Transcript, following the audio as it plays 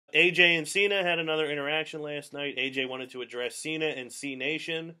AJ and Cena had another interaction last night. AJ wanted to address Cena and C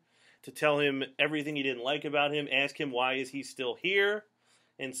Nation to tell him everything he didn't like about him, ask him why is he still here.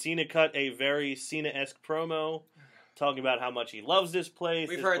 And Cena cut a very Cena-esque promo talking about how much he loves this place.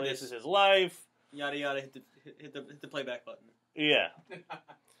 We've this heard place this. is his life. Yada yada. Hit the playback button. Yeah.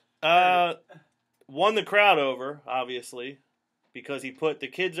 Won the crowd over, obviously, because he put the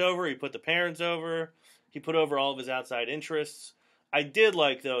kids over, he put the parents over, he put over all of his outside interests. I did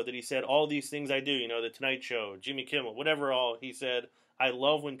like, though, that he said all these things I do, the Tonight Show, Jimmy Kimmel, whatever all, he said, I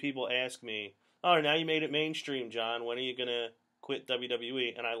love when people ask me, oh, now you made it mainstream, John, when are you going to quit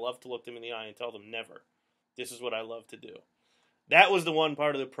WWE? And I love to look them in the eye and tell them never. This is what I love to do. That was the one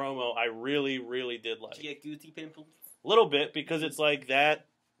part of the promo I really, really did like. Did you get guilty pimples? A little bit, because it's like that,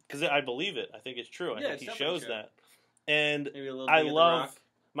 because I believe it. I think it's true. I think he shows that. And I love,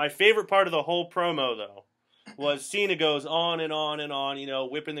 my favorite part of the whole promo, though, was Cena goes on and on and on,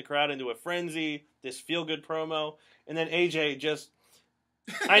 whipping the crowd into a frenzy, this feel-good promo, and then AJ just,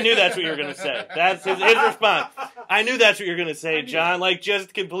 I knew that's what you were going to say. That's his response. I knew that's what you were going to say, John. Like,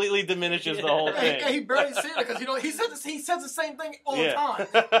 just completely diminishes the whole thing. He barely said it, because, he says the same thing all the time.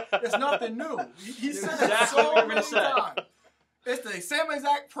 It's nothing new. He says it so many times. It's the same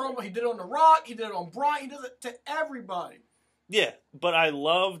exact promo. He did it on The Rock. He did it on Brian. He does it to everybody. Yeah, but I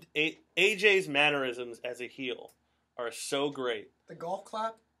loved AJ's mannerisms as a heel are so great. The golf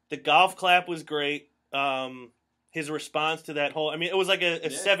clap? The golf clap was great. His response to that whole... I mean, it was like a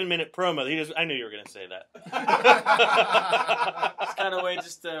 7-minute promo. I knew you were going to say that. It's kind of way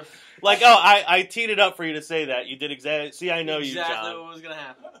just to... Like, I teed it up for you to say that. You did exactly... See, I know you, John. Exactly what was going to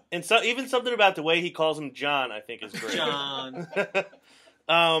happen. And so even something about the way he calls him John, I think, is great. John.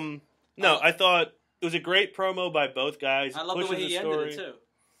 No, I thought it was a great promo by both guys. I love the way he ended it, too.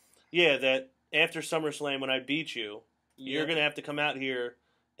 Yeah, that after SummerSlam, when I beat you, you're going to have to come out here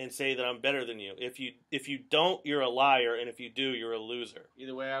and say that I'm better than you. If you don't, you're a liar, and if you do, you're a loser.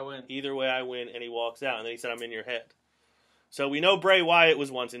 Either way, I win. Either way, I win, and he walks out. And then he said, I'm in your head. So we know Bray Wyatt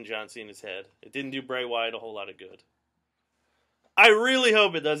was once in John Cena's head. It didn't do Bray Wyatt a whole lot of good. I really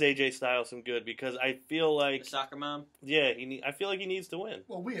hope it does AJ Styles some good, because I feel like... The soccer mom? Yeah, I feel like he needs to win.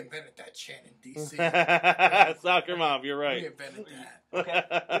 Well, we invented that chant in D.C. Soccer mom, you're right. We invented that. Okay.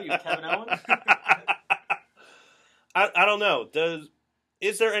 What are you, Kevin Owens? I don't know.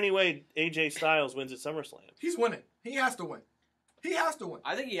 Is there any way AJ Styles wins at SummerSlam? He's winning. He has to win. He has to win.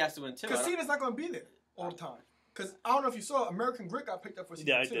 I think he has to win, too. Because Cena's not going to be there all the time. Because I don't know if you saw, American Grit got picked up for season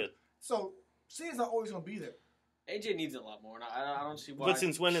 2. Yeah, I did. So Cena's not always going to be there. AJ needs it a lot more, and I don't see why. But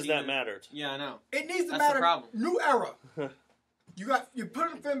since when has that mattered? Yeah, I know. It needs to That's matter. the problem. New era. You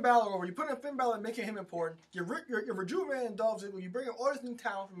put in Finn Balor over. You put in Finn Balor, making him important. You're rejuvenating Dolph Ziggler. You bring in all this new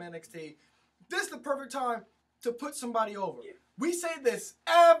talent from NXT. This is the perfect time to put somebody over. Yeah. We say this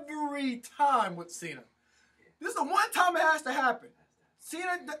every time with Cena. This is the one time it has to happen.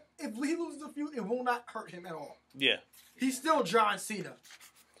 Cena, if he loses the feud, it will not hurt him at all. Yeah. He's still John Cena.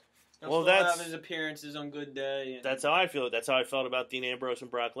 Well, that's his appearances on Good Day. And... That's how I feel. That's how I felt about Dean Ambrose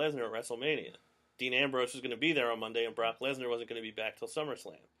and Brock Lesnar at WrestleMania. Dean Ambrose was going to be there on Monday, and Brock Lesnar wasn't going to be back till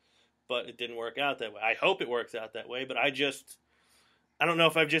SummerSlam. But it didn't work out that way. I hope it works out that way, but I don't know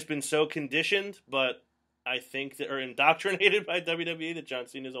if I've just been so conditioned, but I think that, or indoctrinated by WWE, that John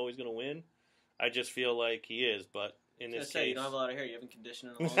Cena is always going to win. I just feel like he is, but in this case... you don't have a lot of hair. You haven't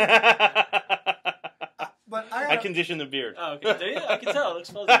conditioned in a long time. But I conditioned the beard. Oh, okay. There you go. I can tell. It looks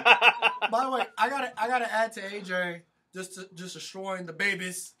fuzzy. By the way, I gotta add to AJ just destroying the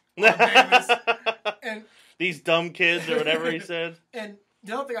babies. And these dumb kids or whatever he said. And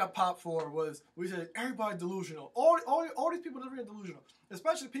the other thing I popped for was we said everybody's delusional. All these people are delusional,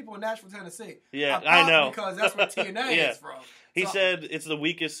 especially people in Nashville, Tennessee. Yeah, I know, because that's where TNA is from. He said it's the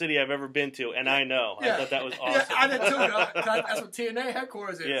weakest city I've ever been to, and I know. Yeah. I thought that was awesome. Yeah, I did too. That's what TNA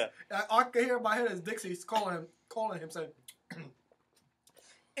headquarters is. Yeah. I can hear in my head as Dixie's calling him saying,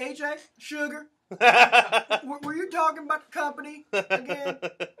 AJ, Sugar, were you talking about the company again?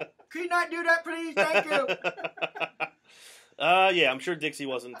 Could you not do that, please? Thank you. Yeah, I'm sure Dixie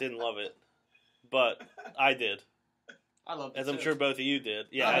didn't love it, but I did. I loved it, as I'm too. sure both of you did.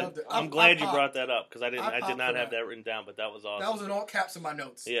 Yeah, I loved it. I'm glad you brought that up, because I did not have that written down, but that was awesome. That was in all caps in my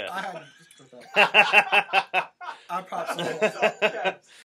notes. Yeah. I popped some.